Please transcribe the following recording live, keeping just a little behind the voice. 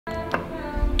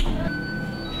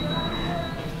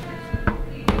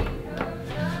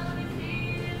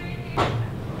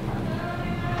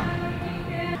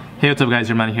Hey, what's up guys,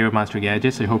 your man here with Monster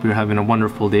Gadgets. I hope you're having a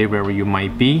wonderful day wherever you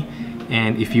might be.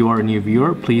 And if you are a new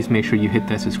viewer, please make sure you hit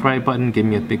that subscribe button, give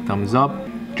me a big thumbs up.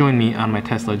 Join me on my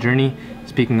Tesla journey.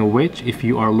 Speaking of which, if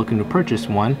you are looking to purchase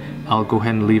one, I'll go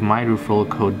ahead and leave my referral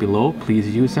code below.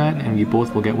 Please use that and we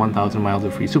both will get 1,000 miles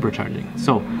of free supercharging.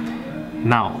 So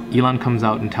now, Elon comes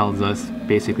out and tells us,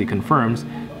 basically confirms,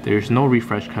 there's no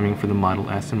refresh coming for the Model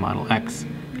S and Model X.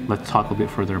 Let's talk a bit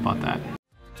further about that.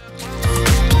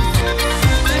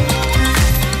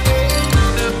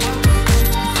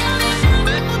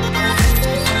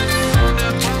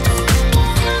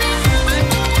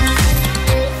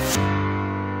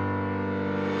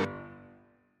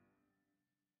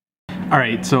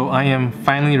 Alright, so I am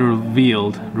finally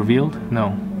relieved. So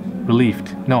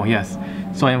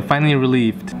I am finally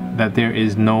relieved that there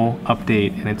is no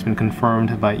update and it's been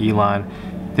confirmed by Elon.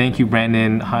 Thank you,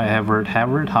 Brandon Havard, I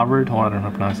don't know how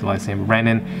to pronounce the last name.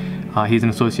 Brandon, he's an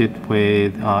associate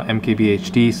with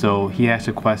MKBHD, so he asked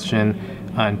a question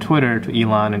on Twitter to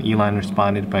Elon and Elon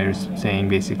responded by saying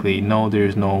basically, no,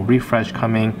 there's no refresh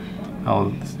coming.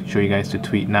 I'll show you guys the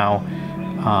tweet now.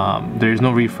 There is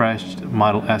no refreshed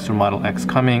Model S or Model X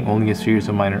coming, only a series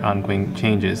of minor ongoing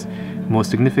changes. The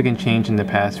most significant change in the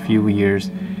past few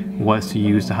years was to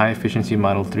use the high-efficiency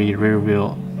Model 3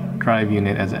 rear-wheel drive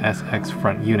unit as an SX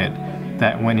front unit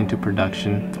that went into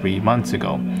production 3 months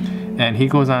ago. And he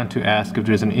goes on to ask if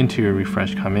there's an interior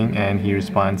refresh coming, and he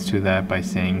responds to that by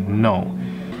saying no.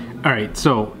 Alright,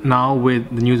 so now with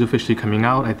the news officially coming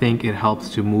out, I think it helps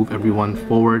to move everyone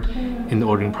forward in the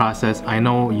ordering process. I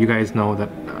know you guys know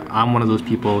that I'm one of those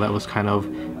people that was kind of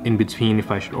in between if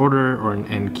I should order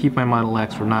and keep my Model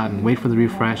X or not and wait for the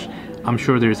refresh. I'm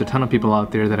sure there's a ton of people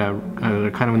out there that are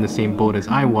kind of in the same boat as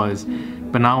I was,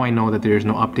 but now I know that there's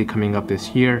no update coming up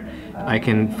this year. I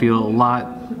can feel a lot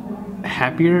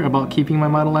happier about keeping my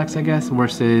Model X, I guess,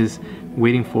 versus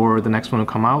waiting for the next one to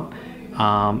come out.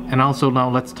 And also now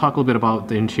let's talk a little bit about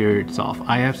the interior itself.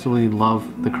 I absolutely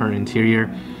love the current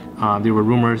interior. There were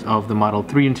rumors of the Model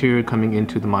 3 interior coming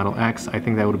into the Model X. I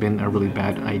think that would have been a really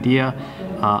bad idea.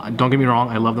 Don't get me wrong,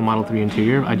 I love the Model 3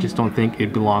 interior. I just don't think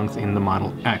it belongs in the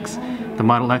Model X. The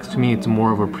Model X to me, it's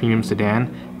more of a premium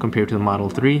sedan compared to the Model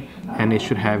 3, and it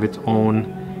should have its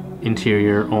own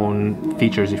interior, own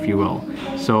features, if you will.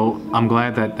 So I'm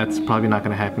glad that that's probably not going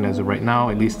to happen as of right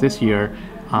now, at least this year.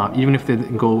 Even if they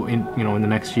go in, in the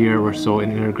next year or so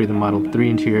and integrate the Model 3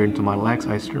 interior into Model X,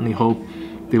 I certainly hope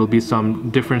there will be some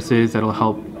differences that'll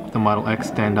help the Model X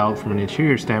stand out from an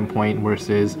interior standpoint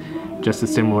versus just a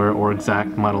similar or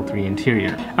exact Model 3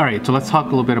 interior. Alright, so let's talk a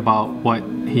little bit about what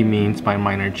he means by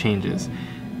minor changes.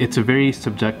 It's a very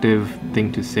subjective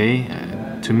thing to say.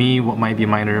 To me, what might be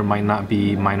minor might not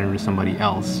be minor to somebody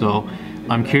else. So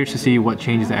I'm curious to see what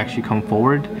changes actually come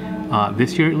forward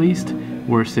this year at least,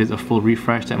 versus a full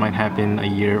refresh that might happen a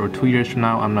year or 2 years from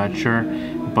now. I'm not sure,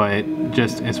 but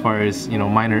just as far as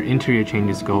minor interior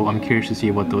changes go, I'm curious to see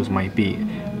what those might be.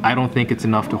 I don't think it's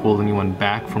enough to hold anyone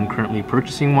back from currently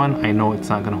purchasing one. I know it's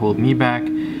not going to hold me back.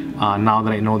 Now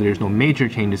that I know there's no major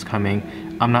changes coming,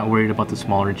 I'm not worried about the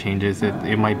smaller changes.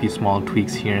 It might be small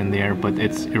tweaks here and there, but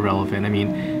it's irrelevant. I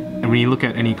mean, when you look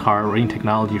at any car or any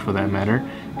technology for that matter,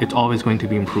 it's always going to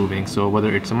be improving. So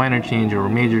whether it's a minor change or a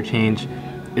major change,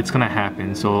 it's gonna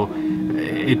happen. So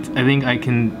I think I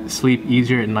can sleep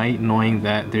easier at night knowing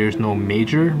that there's no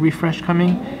major refresh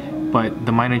coming, but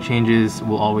the minor changes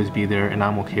will always be there and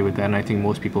I'm okay with that, and I think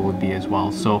most people would be as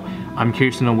well. So I'm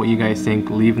curious to know what you guys think.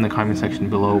 Leave in the comment section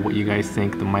below what you guys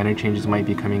think the minor changes might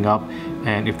be coming up,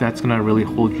 and if that's gonna really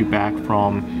hold you back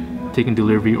from taking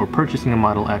delivery or purchasing a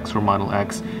Model X or Model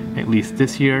X at least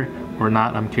this year or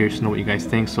not. I'm curious to know what you guys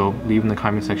think, so leave in the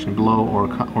comment section below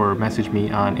or message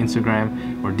me on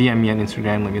Instagram or DM me on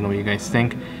Instagram. Let me know what you guys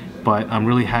think. But I'm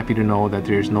really happy to know that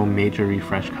there's no major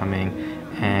refresh coming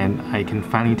and I can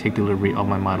finally take delivery of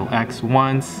my Model X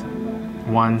once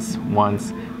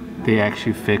they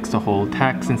actually fix the whole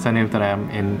tax incentive that I'm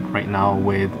in right now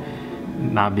with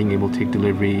not being able to take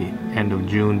delivery end of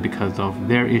June because of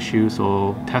their issue.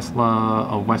 So Tesla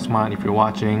of Westmont, if you're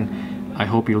watching, I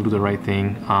hope you'll do the right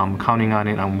thing. I'm counting on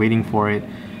it. I'm waiting for it.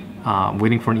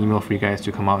 Waiting for an email for you guys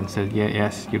to come out and say, yeah,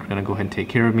 yes, you're gonna go ahead and take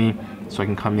care of me so I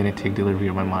can come in and take delivery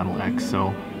of my Model X.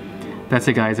 So that's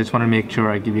it guys, I just want to make sure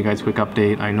I give you guys a quick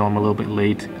update. I know I'm a little bit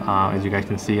late. As you guys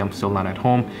can see, I'm still not at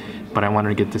home, but I wanted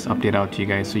to get this update out to you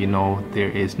guys so you know there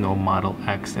is no Model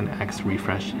X and X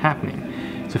refresh happening.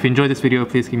 So if you enjoyed this video,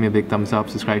 please give me a big thumbs up,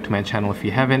 subscribe to my channel if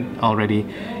you haven't already,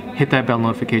 hit that bell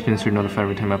notification so you're notified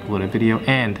every time I upload a video,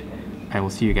 and I will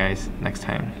see you guys next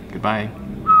time. Goodbye.